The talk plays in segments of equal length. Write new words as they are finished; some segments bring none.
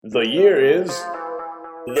The year is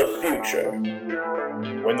the future.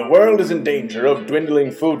 When the world is in danger of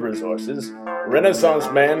dwindling food resources,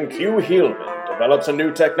 Renaissance man Q Heelman develops a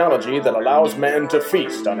new technology that allows man to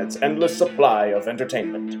feast on its endless supply of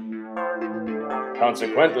entertainment.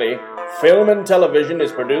 Consequently, film and television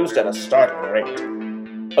is produced at a startling rate.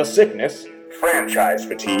 A sickness, franchise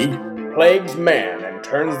fatigue, plagues man and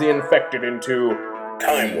turns the infected into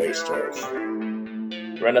time wasters.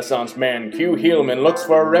 Renaissance man Q Heelman looks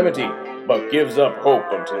for a remedy, but gives up hope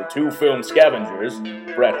until two film scavengers,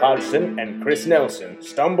 Brett Hodgson and Chris Nelson,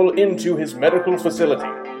 stumble into his medical facility.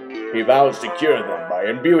 He vows to cure them by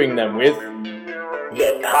imbuing them with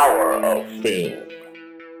the power of film.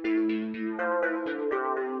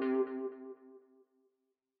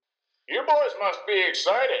 You boys must be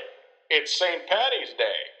excited. It's St. Patty's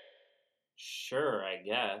Day. Sure, I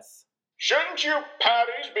guess. Shouldn't you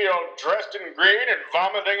patties be all dressed in green and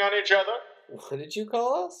vomiting on each other? What did you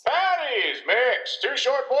call us? Patties, mix. Two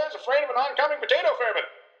short boys afraid of an oncoming potato famine.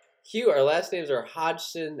 Hugh, our last names are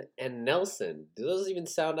Hodgson and Nelson. Do those even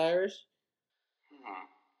sound Irish?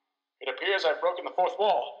 It appears I've broken the fourth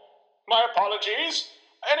wall. My apologies.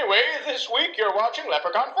 Anyway, this week you're watching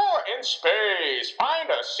Leprechaun 4 in space. Find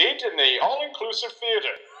a seat in the all-inclusive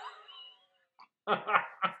theater.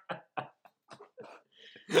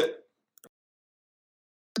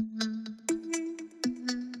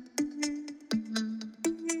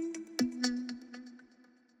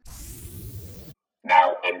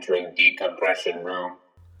 Now entering decompression room.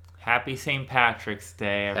 Happy St. Patrick's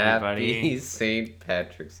Day, everybody. Happy St.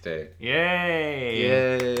 Patrick's Day. Yay!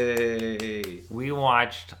 Yay! We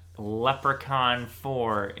watched Leprechaun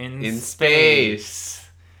 4 in space.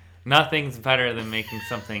 Nothing's better than making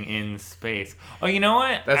something in space. Oh, you know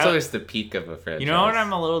what? That's always the peak of a franchise. You know what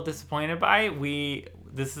I'm a little disappointed by?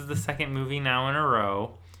 This is the second movie now in a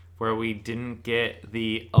row where we didn't get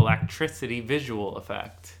the electricity visual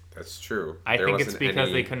effect. That's true. I think it's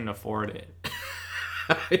because they couldn't afford it.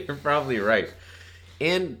 You're probably right.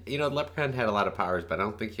 And, Leprechaun had a lot of powers, but I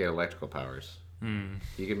don't think he had electrical powers.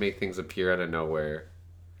 He could make things appear out of nowhere.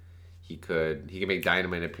 He could make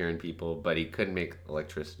dynamite appear in people, but he couldn't make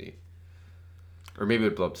electricity. Or maybe it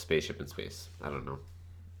would blow up a spaceship in space. I don't know.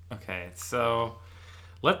 Okay, so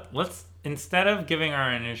let's instead of giving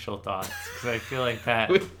our initial thoughts, because I feel like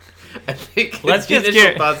that. I think let's the just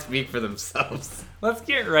initial thoughts speak for themselves. Let's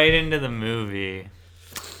get right into the movie.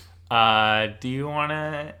 Do you want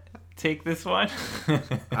to take this one?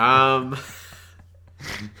 I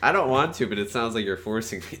don't want to, but it sounds like you're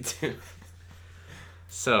forcing me to.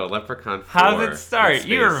 So, Leprechaun 4. How does it start?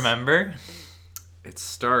 You remember. It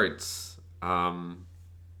starts, how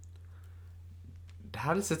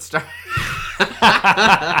does it start?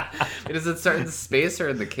 Does it start in space or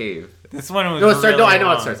in the cave? This one was I know long.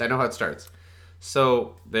 how it starts. I know how it starts.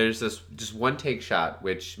 So, there's this just one take shot,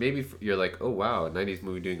 which maybe you're like, oh wow, a 90s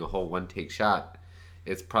movie doing a whole one take shot.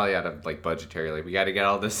 It's probably out of budgetary. We got to get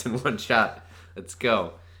all this in one shot. Let's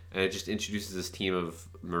go. And it just introduces this team of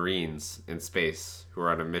Marines in space who are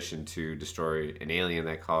on a mission to destroy an alien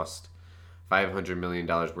that cost $500 million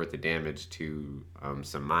worth of damage to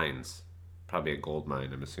some mines. Probably a gold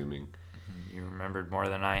mine, I'm assuming. You remembered more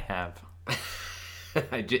than I have.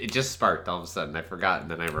 It just sparked all of a sudden. I forgot,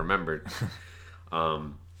 and then I remembered.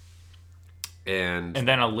 And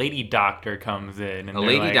then a lady doctor comes in. And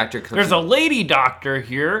There's a lady doctor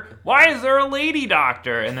here. Why is there a lady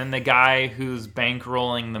doctor? And then the guy who's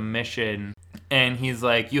bankrolling the mission, and he's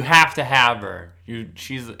like, you have to have her.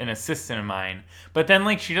 She's an assistant of mine. But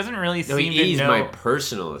then, she doesn't really seem to know. He's my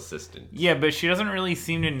personal assistant. Yeah, but she doesn't really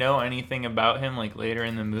seem to know anything about him, later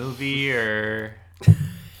in the movie, or...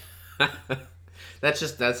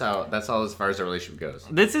 That's all as far as the relationship goes.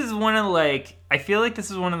 This is one of I feel like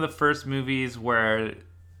this is one of the first movies where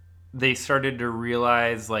they started to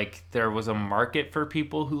realize there was a market for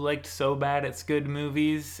people who liked So Bad It's Good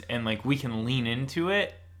movies, and we can lean into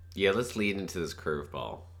it. Yeah, let's lean into this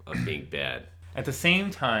curveball of being bad. At the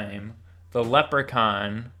same time, the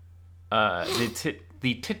Leprechaun, the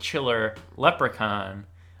titular Leprechaun,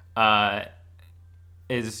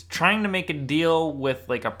 is trying to make a deal with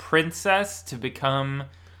a princess to become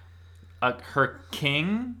a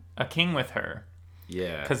king with her.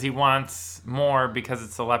 Yeah. Because he wants more because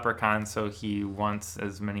it's a leprechaun, so he wants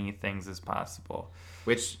as many things as possible.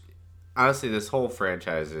 Which, honestly, this whole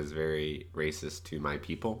franchise is very racist to my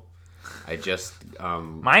people. I just...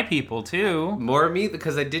 my people, too. More me,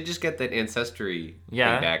 because I did just get that ancestry thing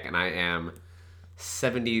back, and I am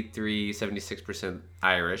 76%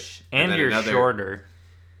 Irish. And you're shorter.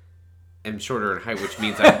 I'm shorter in height, which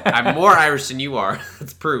means I'm more Irish than you are.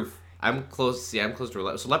 That's proof. I'm close. See, I'm close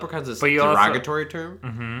to so leprechaun's a But you derogatory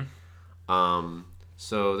term. Mm-hmm.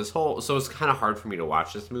 So it's kind of hard for me to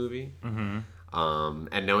watch this movie. Mm-hmm.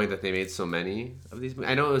 And knowing that they made so many of these,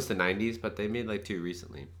 I know it was the '90s, but they made like 2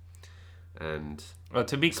 recently. And well,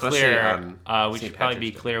 to be clear, we should probably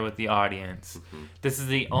be clear with the audience. Mm-hmm. This is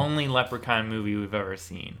the only Leprechaun movie we've ever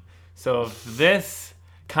seen. So if this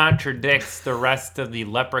contradicts the rest of the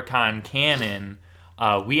Leprechaun canon,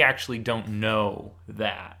 we actually don't know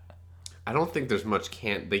that. I don't think there's much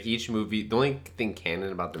like each movie. The only thing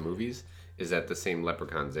canon about the movies is that the same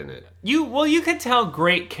leprechaun's in it. You could tell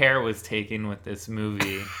great care was taken with this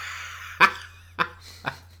movie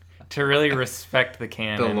to really respect the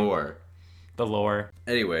canon, the lore.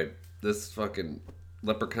 Anyway, this fucking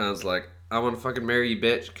leprechaun's like, I want to fucking marry you,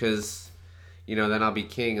 bitch, because then I'll be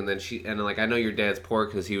king. And then I know your dad's poor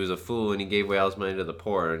because he was a fool and he gave away all his money to the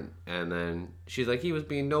poor. And then she's like, he was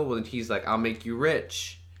being noble, and he's like, I'll make you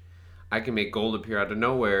rich. I can make gold appear out of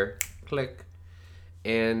nowhere. Click.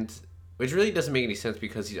 And which really doesn't make any sense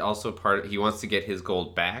because he's also he wants to get his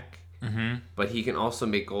gold back. Mm-hmm. But he can also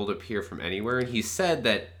make gold appear from anywhere. And he said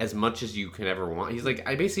that as much as you can ever want. He's like,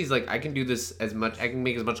 I can do this as much. I can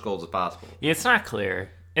make as much gold as possible. Yeah, it's not clear.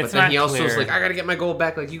 But then he also is like, I gotta get my gold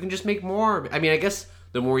back. Like, you can just make more. I mean, I guess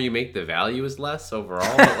the more you make, the value is less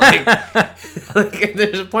overall. But like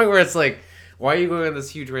there's a point where it's like, why are you going on this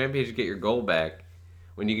huge rampage to get your gold back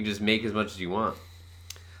when you can just make as much as you want?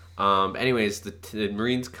 Anyways, the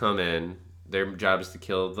Marines come in. Their job is to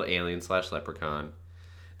kill the alien / leprechaun.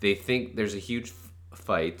 They think there's a huge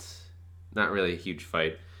fight. Not really a huge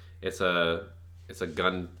fight. It's a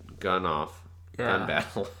gun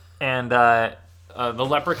battle. And the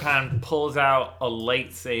leprechaun pulls out a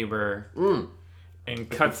lightsaber and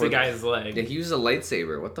cuts the guy's leg. Yeah, he used a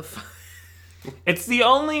lightsaber. What the fuck? It's the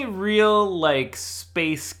only real,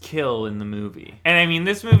 space kill in the movie. And, I mean,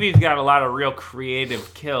 this movie's got a lot of real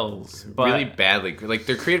creative kills. But... really badly. Like,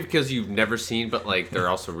 they're creative kills you've never seen, but, they're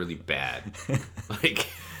also really bad.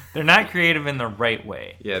 They're not creative in the right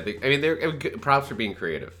way. Yeah, they're props for being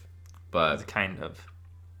creative. But... kind of.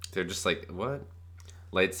 They're just what?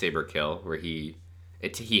 Lightsaber kill, where he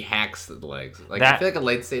hacks the legs. I feel like a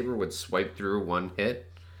lightsaber would swipe through one hit.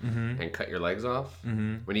 Mm-hmm. And cut your legs off.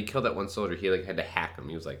 Mm-hmm. When he killed that one soldier, he had to hack him.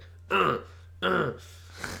 He was like, and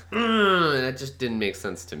that just didn't make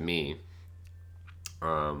sense to me.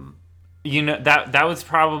 That was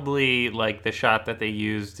probably the shot that they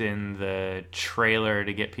used in the trailer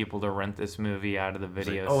to get people to rent this movie out of the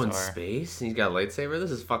video store. Oh, in space? And he's got a lightsaber? This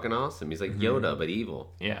is fucking awesome. He's like Yoda, but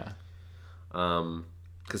evil. Yeah.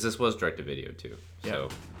 Because this was direct to video too. Yeah.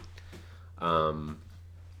 So,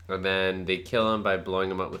 and then they kill him by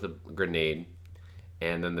blowing him up with a grenade.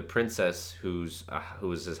 And then the princess, who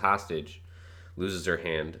was his hostage, loses her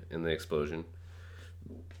hand in the explosion.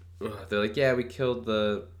 They're like, yeah, we killed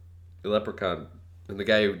the leprechaun. And the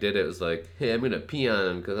guy who did it was like, hey, I'm going to pee on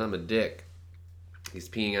him because I'm a dick. He's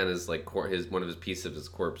peeing on his one of his pieces of his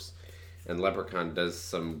corpse. And the leprechaun does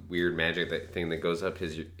some weird magic thing that goes up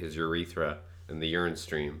his urethra in the urine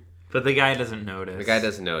stream. But the guy doesn't notice. The guy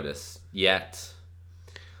doesn't notice yet.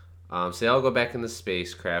 So they all go back in the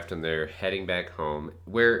spacecraft and they're heading back home.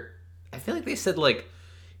 Where I feel like they said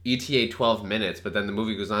ETA 12 minutes, but then the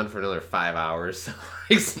movie goes on for another 5 hours. So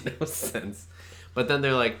it makes no sense. But then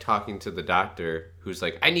they're talking to the doctor, who's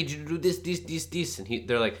like, I need you to do this. And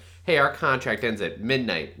they're like, hey, our contract ends at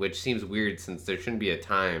midnight, which seems weird since there shouldn't be a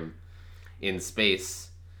time in space.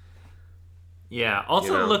 Yeah,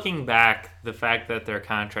 also looking back, the fact that their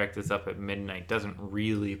contract is up at midnight doesn't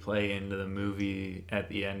really play into the movie at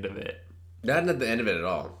the end of it. Not at the end of it at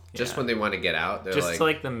all. Yeah. Just when they want to get out. They're just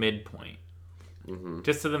to the midpoint. Mm-hmm.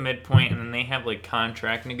 Just to the midpoint, and then they have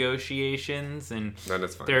contract negotiations, and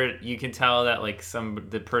that's fine. You can tell that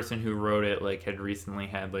the person who wrote it had recently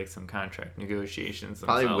had some contract negotiations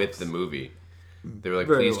themselves. Probably with the movie. They were like,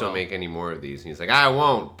 please don't make any more of these. And he's like, I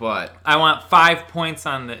won't, but... I want 5 points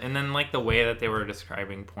on the... And then, the way that they were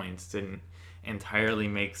describing points didn't entirely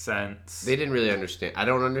make sense. They didn't really understand. I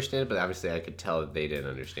don't understand it, but obviously I could tell that they didn't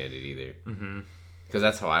understand it either. Mm-hmm. Because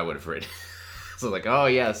that's how I would have written. So, oh,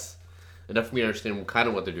 yes. Enough for me to understand kind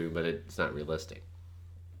of what they're doing, but it's not realistic.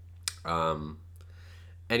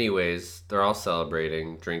 Anyways, they're all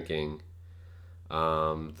celebrating, drinking...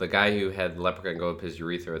 the guy who had the leprechaun go up his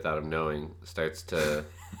urethra without him knowing starts to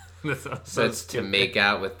make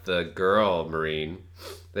out with the girl Marine.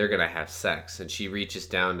 They're gonna have sex, and she reaches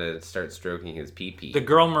down to start stroking his pee-pee. The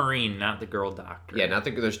girl Marine, not the girl doctor. Yeah,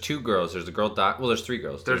 there's 2 girls. There's the girl doc. Well, there's 3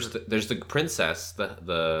 girls. There's the princess,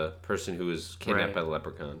 the person who was kidnapped by the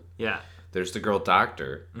leprechaun. Yeah. There's the girl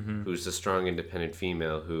doctor, who's the strong, independent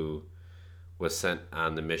female who was sent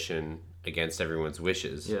on the mission against everyone's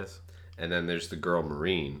wishes. Yes. And then there's the girl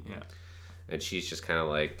Marine. Yeah. And she's just kind of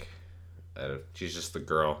like, she's just the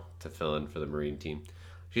girl to fill in for the Marine team.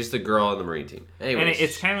 She's the girl on the Marine team. Anyways. And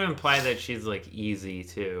it's kind of implied that she's like easy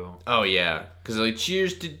too. Oh yeah, because like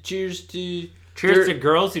cheers to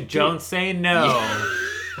girls who don't say no.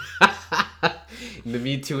 Yeah. The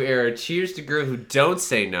Me Too era. Cheers to girls who don't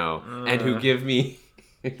say no and who give me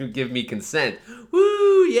consent.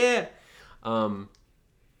 Woo yeah.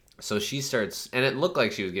 So she starts, and it looked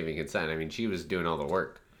like she was giving consent. I mean, she was doing all the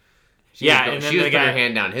work. She was and then she was putting her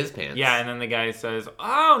hand down his pants. Yeah, and then the guy says,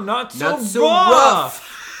 "Oh, not so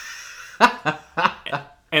rough."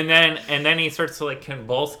 and then he starts to like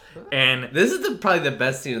convulse, and this is probably the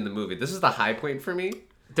best scene in the movie. This is the high point for me.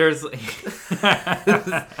 There's this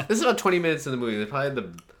is about 20 minutes in the movie. It's probably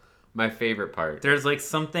my favorite part. There's like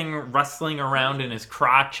something rustling around in his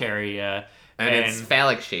crotch area. And it's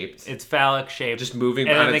phallic shaped. It's phallic shaped. Just moving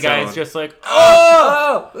and on then the its guy's own. just like,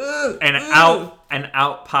 oh! And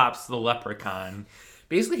out pops the leprechaun.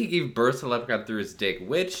 Basically, he gave birth to the leprechaun through his dick,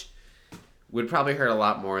 which would probably hurt a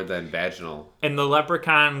lot more than vaginal. And the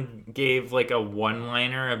leprechaun gave like a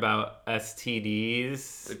one-liner about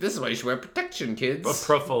STDs. Like, this is why you should wear protection, kids. But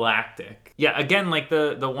prophylactic. Yeah, again, like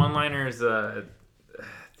the one-liners, they're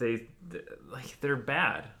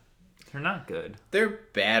bad. They're not good. They're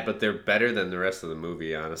bad, but they're better than the rest of the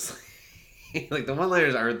movie, honestly. Like, the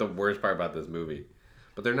one-liners aren't the worst part about this movie.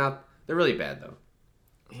 But they're not... They're really bad, though.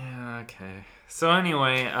 Yeah, okay. So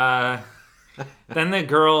anyway, then the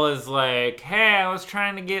girl is like, hey, I was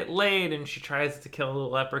trying to get laid, and she tries to kill the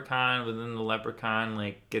leprechaun, but then the leprechaun,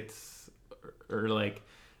 like, gets... Or, like,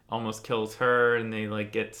 almost kills her, and they,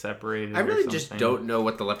 like, get separated. I really just don't know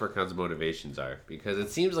what the leprechaun's motivations are, because it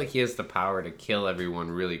seems like he has the power to kill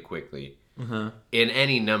everyone really quickly in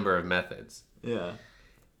any number of methods. Yeah.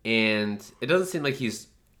 And it doesn't seem like he's...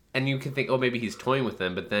 And you can think, oh, maybe he's toying with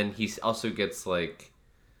them, but then he also gets, like...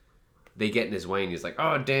 They get in his way, and he's like,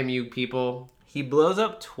 oh, damn you people. He blows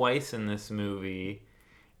up twice in this movie,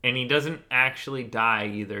 and he doesn't actually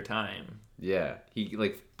die either time. Yeah, he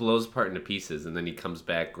like blows apart into pieces, and then he comes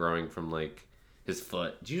back growing from like his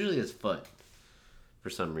foot. It's usually his foot, for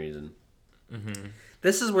some reason. Mm-hmm.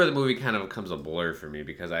 This is where the movie kind of becomes a blur for me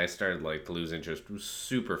because I started like to lose interest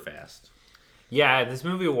super fast. Yeah, this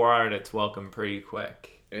movie wore out its welcome pretty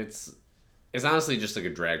quick. It's honestly just like a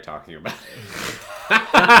drag talking about it.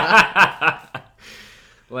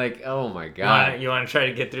 Like, oh my god! You want to try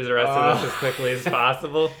to get through the rest of this as quickly as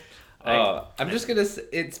possible? I'm just gonna.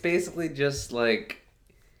 It's basically just like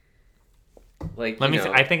let me see.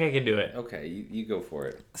 I think I can do it. Okay, you go for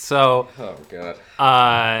it. So. Oh god.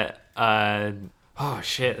 Oh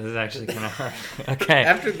shit! This is actually kind of hard. Okay.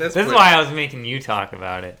 After this is why I was making you talk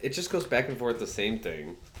about it. It just goes back and forth the same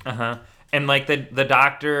thing. And like the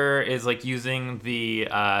doctor is like using the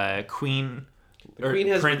queen. The queen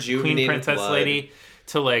has rejuvenated princess blood. Lady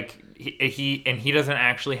to like. He doesn't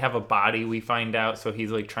actually have a body, we find out, so he's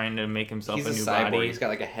like trying to make himself a new cyborg. body. He's got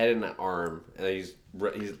like a head and an arm, and he's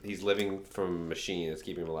living from a machine that's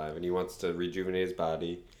keeping him alive, and he wants to rejuvenate his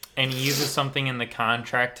body. And he uses something in the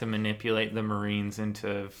contract to manipulate the Marines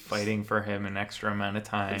into fighting for him an extra amount of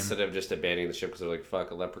time. Instead of just abandoning the ship because they're like, fuck,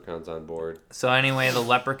 a leprechaun's on board. So anyway, the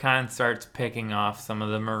leprechaun starts picking off some of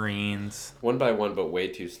the Marines. One by one, but way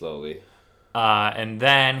too slowly. And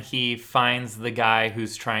then he finds the guy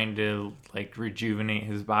who's trying to like rejuvenate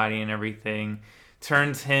his body and everything,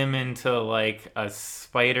 turns him into like a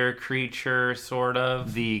spider creature, sort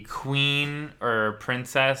of. The queen or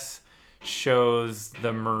princess shows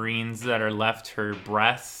the Marines that are left her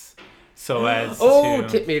breasts so as to...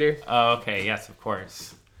 tit meter. Oh, okay, yes, of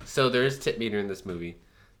course. So there is tit meter in this movie.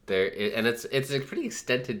 And it's a pretty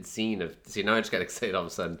extended scene of... See, now I just got excited all of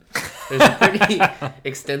a sudden. There's a pretty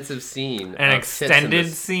extensive scene. An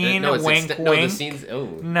extended scene? Wink, wink. No, the scene's... Oh.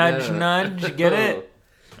 Nudge, nudge. Get it?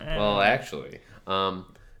 Well, actually, it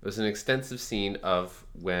was an extensive scene of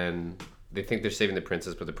when they think they're saving the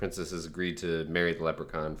princess, but the princess has agreed to marry the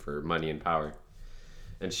leprechaun for money and power.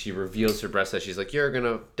 And she reveals her breast as she's like, you're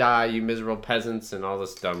gonna die, you miserable peasants, and all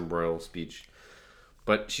this dumb royal speech.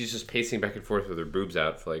 But she's just pacing back and forth with her boobs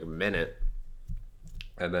out for like a minute.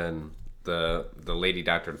 And then the lady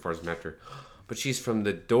doctor informs him after, but she's from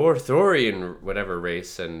the Dorthorian whatever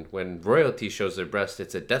race, and when royalty shows their breast,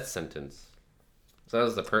 it's a death sentence. So that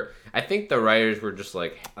was the I think the writers were just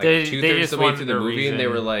like 2/3 the way through the movie, and they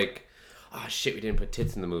were like, oh shit, we didn't put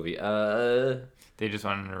tits in the movie. They just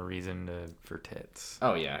wanted a reason for tits.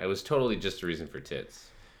 Oh yeah, it was totally just a reason for tits.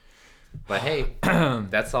 But hey,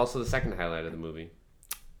 that's also the second highlight of the movie.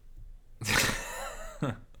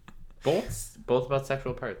 Both about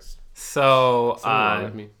sexual parts. So, Something wrong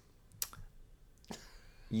with me.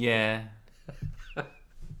 Yeah.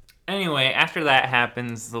 Anyway, after that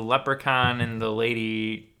happens, the leprechaun and the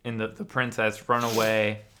lady and the princess run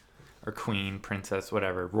away. Or queen, princess,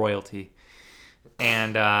 whatever, royalty.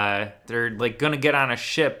 And they're like gonna get on a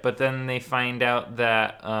ship, but then they find out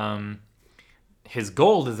that his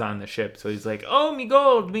gold is on the ship. So he's like, oh, me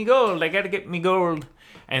gold, I gotta get me gold.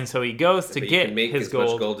 And so he goes to But get you can make his as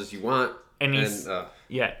gold. much gold as you want. And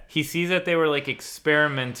he sees that they were like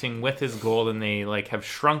experimenting with his gold and they like have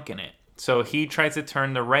shrunken it. So he tries to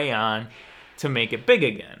turn the ray on to make it big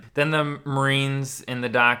again. Then the Marines and the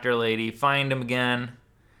doctor lady find him again.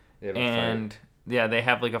 They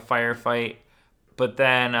have like a firefight. But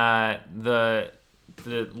then the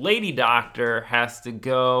lady doctor has to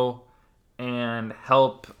go and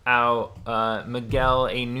help out Miguel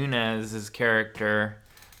A. Nunez's character,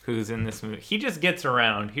 who's in this movie. He just gets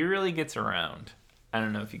around. He really gets around. I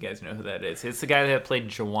don't know if you guys know who that is. It's the guy that played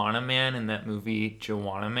Joanna Man in that movie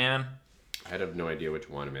Joanna Man. I have no idea which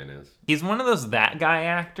Joanna Man is. He's one of those that guy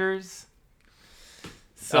actors.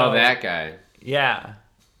 So, that guy. Yeah.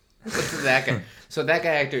 What's that guy? So that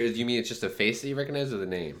guy actor, you mean it's just a face that you recognize or the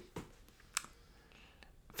name?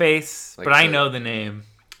 Face, Like but I know the name.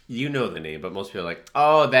 You know the name, but most people are like,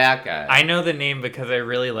 oh, that guy. I know the name because I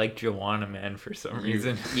really like Joanna Man for some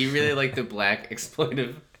reason. You really like the black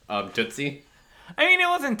exploitive Tootsie? I mean, it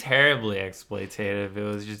wasn't terribly exploitative. It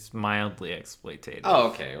was just mildly exploitative. Oh,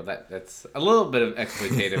 okay. Well, that's a little bit of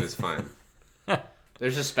exploitative is fine.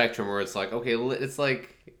 There's a spectrum where it's like, okay,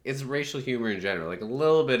 it's racial humor in general. Like, a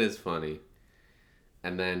little bit is funny.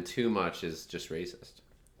 And then too much is just racist.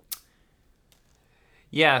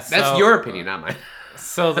 Yeah, so... That's your opinion, not mine.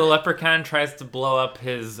 So the leprechaun tries to blow up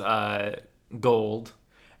his gold,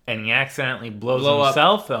 and he accidentally blows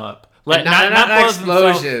himself up. Not an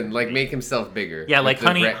explosion, like make himself bigger. Yeah, like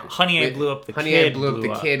Honey I Blew Up the Kid. Honey I Blew Up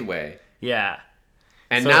the Kid way. Yeah.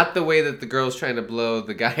 And not the way that the girl's trying to blow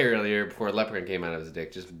the guy earlier before Leprechaun came out of his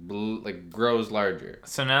dick. Just grows larger.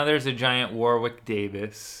 So now there's a giant Warwick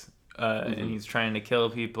Davis, and he's trying to kill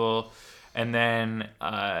people. And then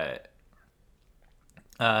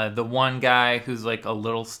the one guy who's like a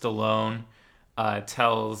little Stallone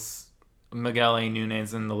tells Miguel A.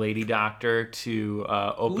 Nunez and the lady doctor to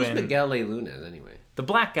open... Who's Miguel A. Nunez, anyway? The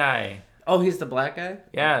black guy. Oh, he's the black guy?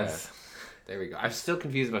 Yes. Okay. There we go. I'm still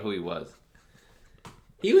confused about who he was.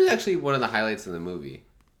 He was actually one of the highlights of the movie.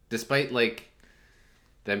 Despite,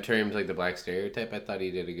 them turning him to, the black stereotype, I thought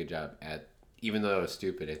he did a good job at... Even though it was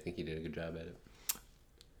stupid, I think he did a good job at it.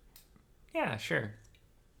 Yeah, sure.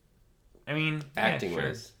 I mean...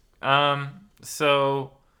 Acting-wise. Yeah, sure.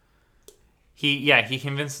 So... He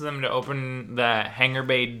convinces them to open the hangar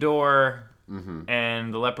bay door,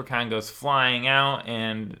 and the leprechaun goes flying out,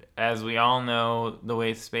 and as we all know, the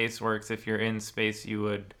way space works, if you're in space, you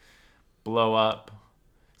would blow up.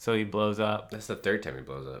 So he blows up. That's the third time he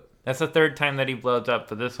blows up. That's the third time that he blows up,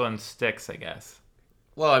 but this one sticks, I guess.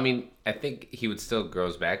 Well, I mean, I think he would still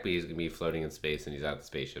grows back, but he's going to be floating in space, and he's out of the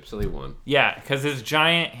spaceship, so they won. Yeah, because his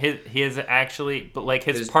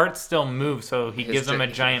parts still move, so he gives him a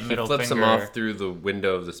giant middle finger. He flips him off through the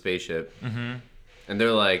window of the spaceship. Mm-hmm. And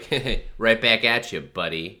they're like, hey, right back at you,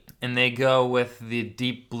 buddy. And they go with the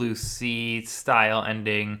Deep Blue Sea style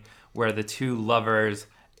ending, where the two lovers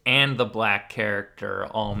and the black character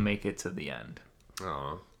all make it to the end.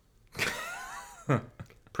 Aw.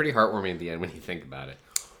 Pretty heartwarming at the end when you think about it.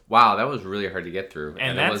 Wow, that was really hard to get through.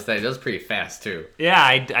 And it was pretty fast, too. Yeah,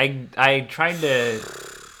 I tried to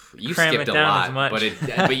you cram skipped it down a lot, as much.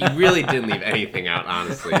 but you really didn't leave anything out,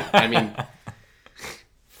 honestly. I mean,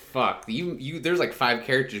 fuck. There's 5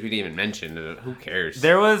 characters we didn't even mention. Who cares?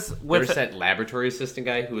 There's that laboratory assistant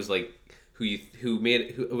guy who was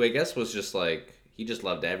who I guess was just he just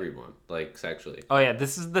loved everyone, sexually. Oh yeah,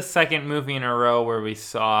 this is the second movie in a row where we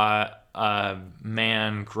saw a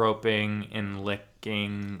man groping and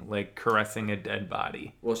licking, caressing a dead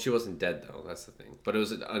body. Well, she wasn't dead though. That's the thing. But it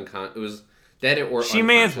was it was dead or she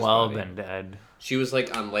may as well body. have been dead. She was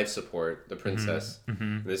on life support. The princess.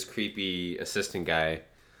 Mm-hmm. This creepy assistant guy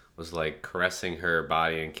was caressing her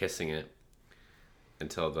body and kissing it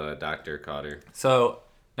until the doctor caught her. So.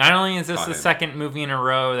 Not only is this the second movie in a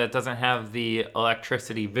row that doesn't have the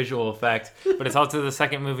electricity visual effect, but it's also the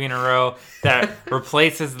second movie in a row that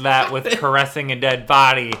replaces that with caressing a dead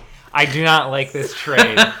body. I do not like this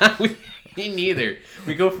trade. Me neither.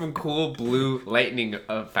 We go from cool blue lightning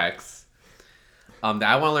effects that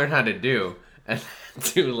I want to learn how to do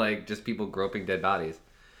to just people groping dead bodies.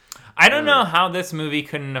 I don't know how this movie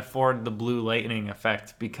couldn't afford the blue lightning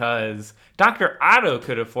effect, because Dr. Otto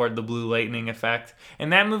could afford the blue lightning effect,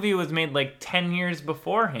 and that movie was made like 10 years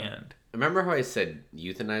beforehand. Remember how I said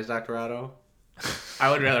euthanize Dr. Otto? I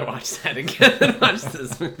would rather watch that again than watch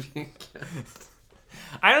this movie again.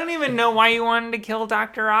 I don't even know why you wanted to kill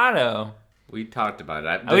Dr. Otto. We talked about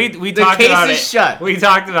it. We the talked case about is it. shut. We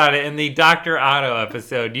talked about it in the Dr. Otto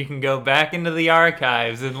episode. You can go back into the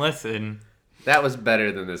archives and listen. That was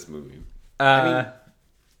better than this movie. Yeah.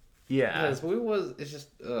 This movie was. It's just.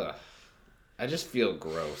 Ugh. I just feel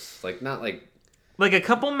gross. Like not like. Like a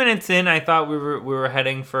couple minutes in, I thought we were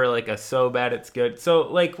heading for like a so bad it's good. So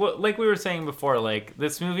like like we were saying before, like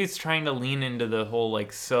this movie's trying to lean into the whole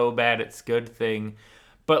like so bad it's good thing,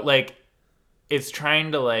 but like it's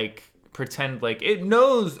trying to like pretend like it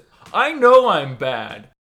knows. I know I'm bad.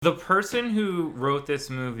 The person who wrote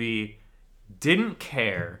this movie didn't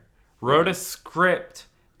care. Wrote a script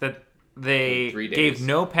that they gave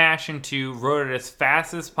no passion to. Wrote it as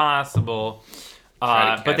fast as possible.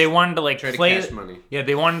 But they wanted to like play money. Yeah,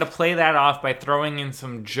 they wanted to play that off by throwing in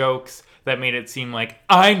some jokes that made it seem like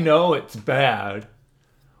I know it's bad.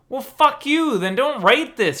 Well, fuck you. Then don't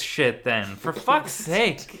write this shit. Then, for fuck's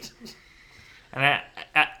sake. And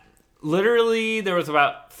I literally, there was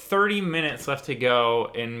about 30 minutes left to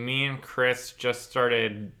go, and me and Chris just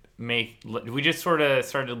started we just sort of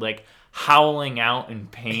started like howling out in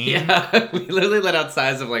pain. Yeah, we literally let out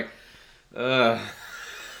sighs of like,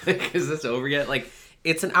 is this over yet? Like,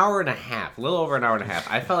 it's an hour and a half, a little over an hour and a half.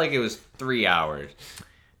 I felt like it was 3 hours.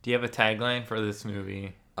 Do you have a tagline for this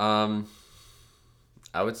movie? I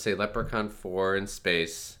would say Leprechaun 4 in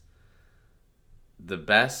space. The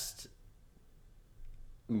best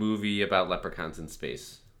movie about leprechauns in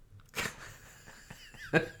space.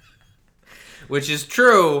 Which is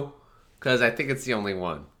true, because I think it's the only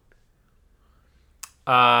one.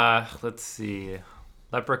 Let's see.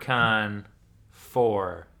 Leprechaun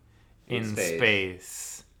 4 in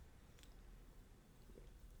space.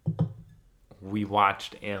 We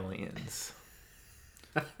watched Aliens.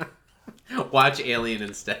 Watch Alien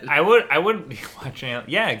instead. I would be watching Alien.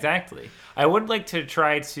 Yeah, exactly. I would like to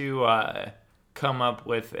try to come up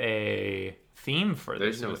with a theme for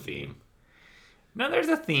this. There's no theme. No, there's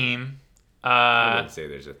a theme. I wouldn't say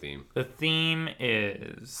there's a theme. The theme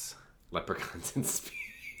is leprechauns in space.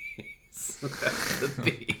 That's the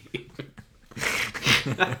theme.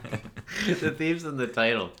 The theme's in the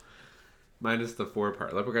title. Minus the 4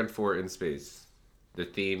 part. Leprechaun 4 in space. The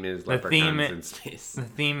theme is leprechauns in space. The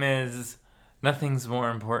theme is nothing's more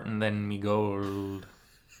important than me gold.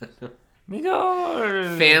 Me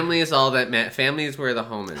gold. Family is all that family is where the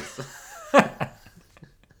home is.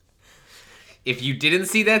 If you didn't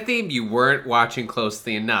see that theme, you weren't watching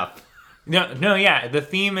closely enough. No, yeah. The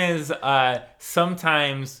theme is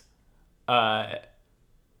sometimes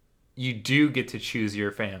you do get to choose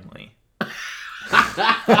your family.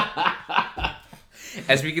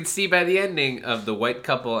 As we can see by the ending of The White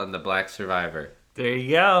Couple and the Black Survivor. There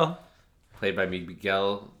you go. Played by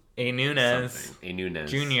Miguel A. Nunez. A.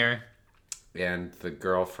 Nunez. Jr. And the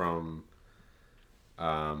girl from...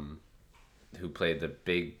 who played the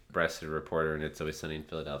big-breasted reporter in It's Always Sunny in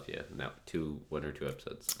Philadelphia. No, 1 or 2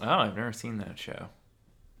 episodes. Oh, I've never seen that show.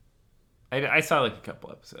 I saw like a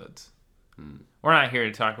couple episodes. We're not here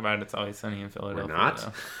to talk about It's Always Sunny in Philadelphia.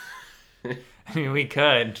 We're not? I mean, we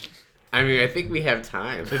could. I mean, I think we have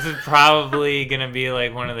time. This is probably going to be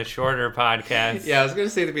like one of the shorter podcasts. Yeah, I was going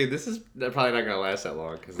to say to me, this is probably not going to last that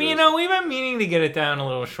long. But you know, we've been meaning to get it down a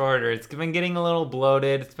little shorter. It's been getting a little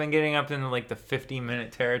bloated. It's been getting up into like the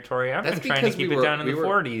 50-minute territory. I've been trying to keep it down in the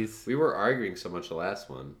 40s. We were arguing so much the last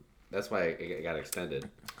one. That's why it got extended.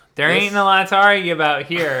 There ain't a lot to argue about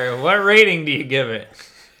here. What rating do you give it?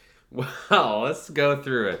 Well, let's go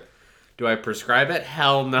through it. Do I prescribe it?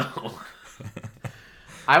 Hell no.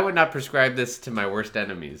 I would not prescribe this to my worst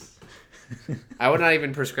enemies. I would not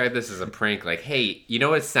even prescribe this as a prank. Like, hey, you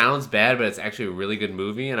know it sounds bad, but it's actually a really good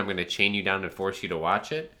movie, and I'm going to chain you down and force you to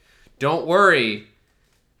watch it? Don't worry.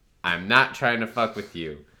 I'm not trying to fuck with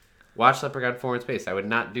you. Watch Leprechaun 4 in space. I would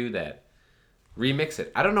not do that. Remix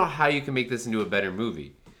it. I don't know how you can make this into a better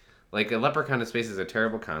movie. Like, a Leprechaun in space is a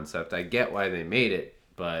terrible concept. I get why they made it,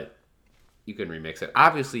 but you can remix it.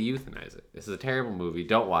 Obviously, euthanize it. This is a terrible movie.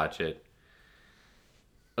 Don't watch it.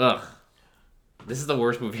 Ugh. This is the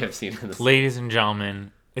worst movie I've seen in this. Ladies and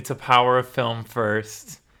gentlemen, it's a power of film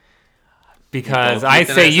first. Because I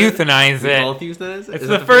say euthanize it. Both euthanize it? It's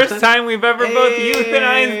the first time we've ever both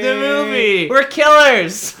euthanized a movie. We're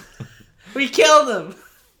killers. We killed him.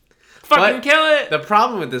 Fucking kill it. The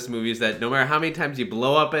problem with this movie is that no matter how many times you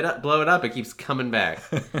blow it up, it keeps coming back.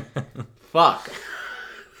 Fuck.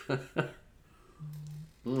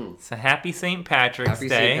 It's a happy St. Patrick's Happy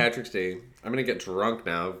Day. St. Patrick's Day. I'm gonna get drunk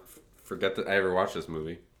now. Forget that I ever watched this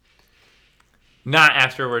movie. Not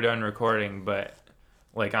after we're done recording, but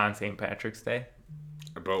like on St. Patrick's Day.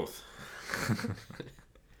 Or both.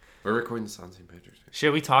 We're recording this on St. Patrick's Day.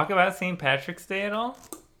 Should we talk about St. Patrick's Day at all?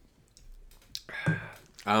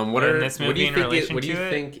 What In this movie in relation what do you to it?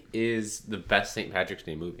 think is the best St. Patrick's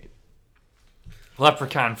Day movie?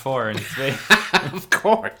 Leprechaun 4 in space. Of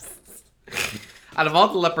course. Out of all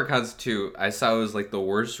the Leprechauns 2, I saw it was like the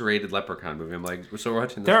worst rated Leprechaun movie. I'm like, so we're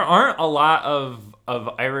watching this. There aren't a lot of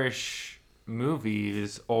Irish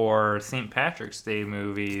movies or St. Patrick's Day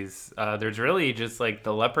movies. There's really just like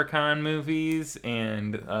the Leprechaun movies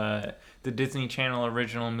and the Disney Channel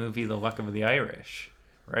original movie, The Luck of the Irish,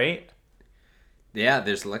 right? Yeah,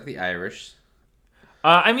 there's Luck of the Irish.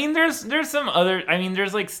 I mean, there's some other. I mean,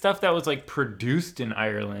 there's like stuff that was like produced in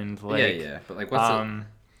Ireland. Like, Yeah. But like, what's a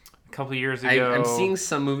couple years ago, I'm seeing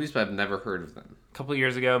some movies, but I've never heard of them. a couple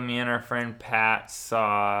years ago, me and our friend Pat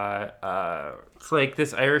saw it's like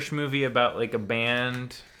this Irish movie about like a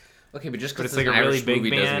band, Okay, but just but because it's like a really big movie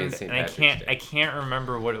doesn't mean band, St. and I Patrick's Day. can't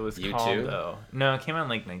remember what it was U2? called though. No, it came out in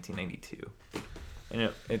like 1992, and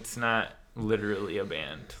it's not literally a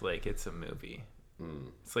band. Like it's a movie.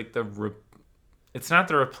 It's like it's not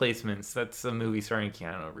The Replacements. That's a movie starring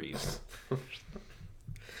Keanu Reeves.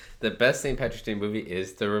 The best St. Patrick's Day movie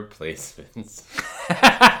is The Replacements.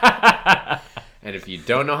 And if you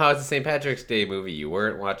don't know how it's a St. Patrick's Day movie, you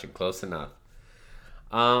weren't watching close enough.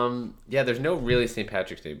 Yeah, there's no really St.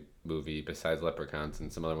 Patrick's Day movie besides Leprechauns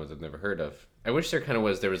and some other ones I've never heard of. I wish there kind of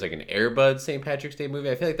was. There was like an Air Bud St. Patrick's Day movie.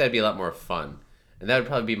 I feel like that'd be a lot more fun. And that would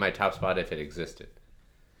probably be my top spot if it existed.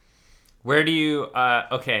 Where do you?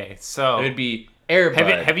 Okay, so It would be Air Bud.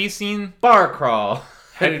 have you seen Bar Crawl.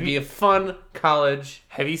 It would be a fun college.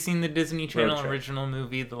 Have you seen the Disney Channel trip. original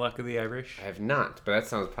movie, The Luck of the Irish? I have not, but that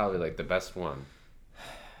sounds probably like the best one.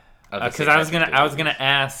 of the Because St. I was Patrick's Day gonna movies.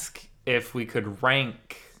 ask if we could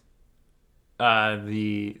rank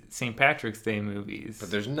the St. Patrick's Day movies.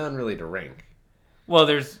 But there's none really to rank. Well,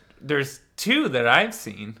 there's two that I've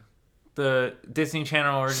seen. The Disney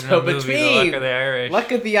Channel original So movie, The between Luck of the Irish.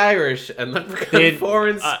 Luck of the Irish and Leprechaun 4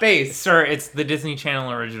 in Space. Sir, it's the Disney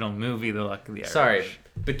Channel original movie, The Luck of the Irish. Sorry.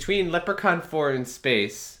 Between Leprechaun 4 in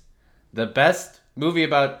Space, the best movie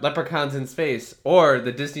about leprechauns in space, or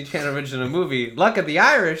the Disney Channel original movie, Luck of the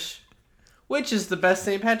Irish, which is the best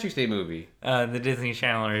St. Patrick's Day movie? The Disney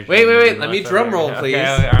Channel original Wait. movie, The Let me Luck of the drum roll, Irish. please.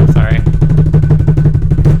 Okay, I'm sorry.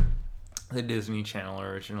 The Disney Channel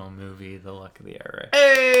original movie, The Luck of the Irish.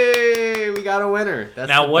 Hey, we got a winner. That's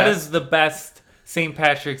Now, the what best. is the best St.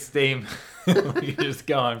 Patrick's Day? We could just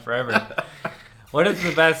go on forever. What is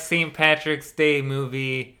the best St. Patrick's Day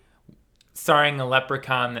movie starring a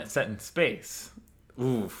leprechaun that's set in space?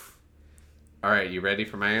 Oof. All right, you ready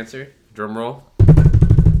for my answer? Drum roll.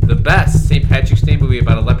 The best St. Patrick's Day movie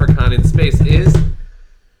about a leprechaun in space is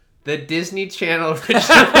the Disney Channel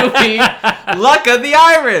original movie, Luck of the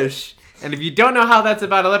Irish. And if you don't know how that's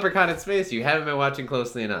about a leprechaun in space, you haven't been watching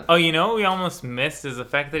closely enough. Oh, you know what we almost missed is the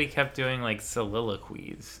fact that he kept doing like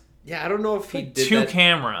soliloquies Yeah, I don't know if he did to that.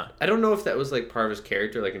 camera. I don't know if that was like part of his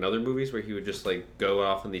character, like in other movies where he would just like go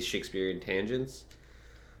off on these Shakespearean tangents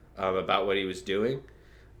about what he was doing.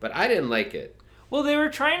 But I didn't like it. Well, they were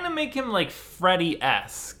trying to make him like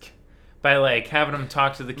Freddy-esque by like having him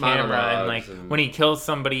talk to the camera and like Monologues and- when he kills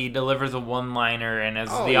somebody, he delivers a one-liner, and as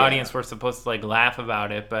Oh, the yeah. audience we're supposed to like laugh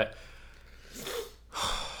about it, but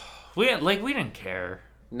we didn't care.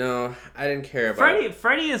 No, I didn't care about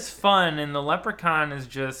Freddy is fun, and the Leprechaun is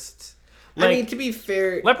just like I mean, to be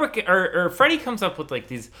fair, Leprechaun or Freddy comes up with like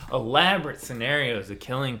these elaborate scenarios of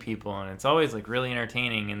killing people, and it's always like really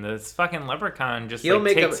entertaining. And this fucking Leprechaun just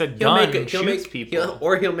takes a gun and shoots people.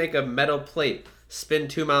 He'll make a metal plate spin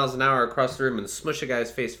 2 miles an hour across the room and smush a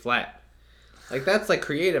guy's face flat. Like that's like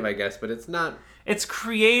creative, I guess, but it's not. It's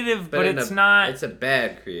creative, but it's not. It's a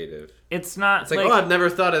bad creative. It's not. It's like, oh, I've never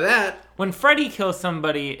thought of that. When Freddy kills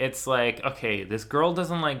somebody, it's like, okay, this girl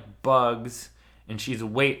doesn't like bugs, and she's a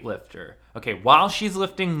weightlifter. Okay, while she's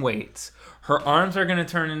lifting weights, her arms are gonna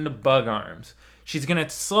turn into bug arms. She's gonna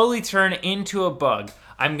slowly turn into a bug.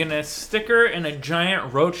 I'm gonna stick her in a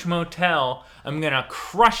giant roach motel. I'm gonna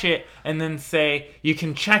crush it and then say, you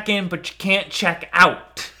can check in, but you can't check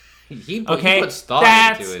out. He Okay, puts thought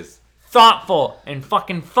that's into his. thoughtful and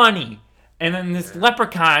fucking funny. And then this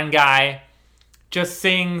Leprechaun guy just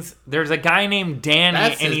sings. There's a guy named Danny,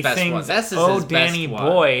 That's and his he best sings, one. That's his "Oh, best Danny one.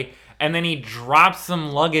 boy," and then he drops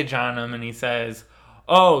some luggage on him, and he says,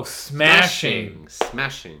 "Oh, smashing."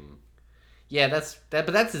 Yeah, but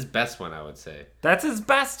that's his best one, I would say. That's his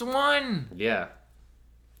best one. Yeah.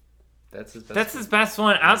 That's his best. That's his best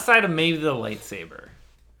one, outside of maybe the lightsaber.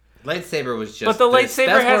 Lightsaber was just. But the this. lightsaber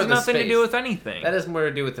That's more has of the nothing to space. do with anything. That has more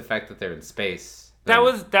to do with the fact that they're in space. That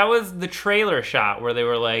was the trailer shot where they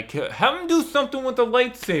were like, have him do something with the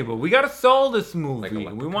lightsaber. We gotta sell this movie.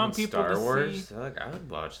 Like we want people Star to Wars. see. Like, I would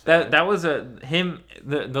watch that. That was the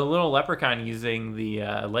little leprechaun using the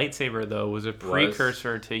lightsaber though was a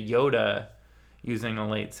precursor to Yoda using a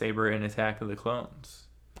lightsaber in Attack of the Clones.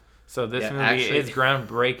 So this movie is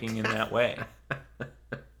groundbreaking in that way.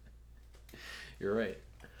 You're right.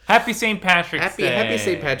 Happy St. Patrick's Day. Happy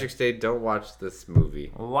St. Patrick's Day. Don't watch this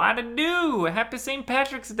movie. What to do? Happy St.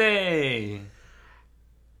 Patrick's Day.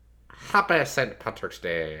 Happy St. Patrick's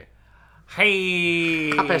Day.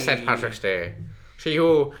 Hey. Happy St. Patrick's Day. See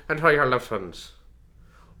you and all your loved ones.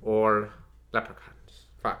 Or leprechauns.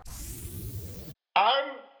 Fuck.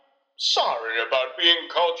 I'm sorry about being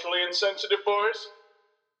culturally insensitive, boys.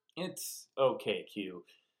 It's okay, Q.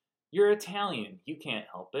 You're Italian. You can't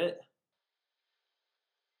help it.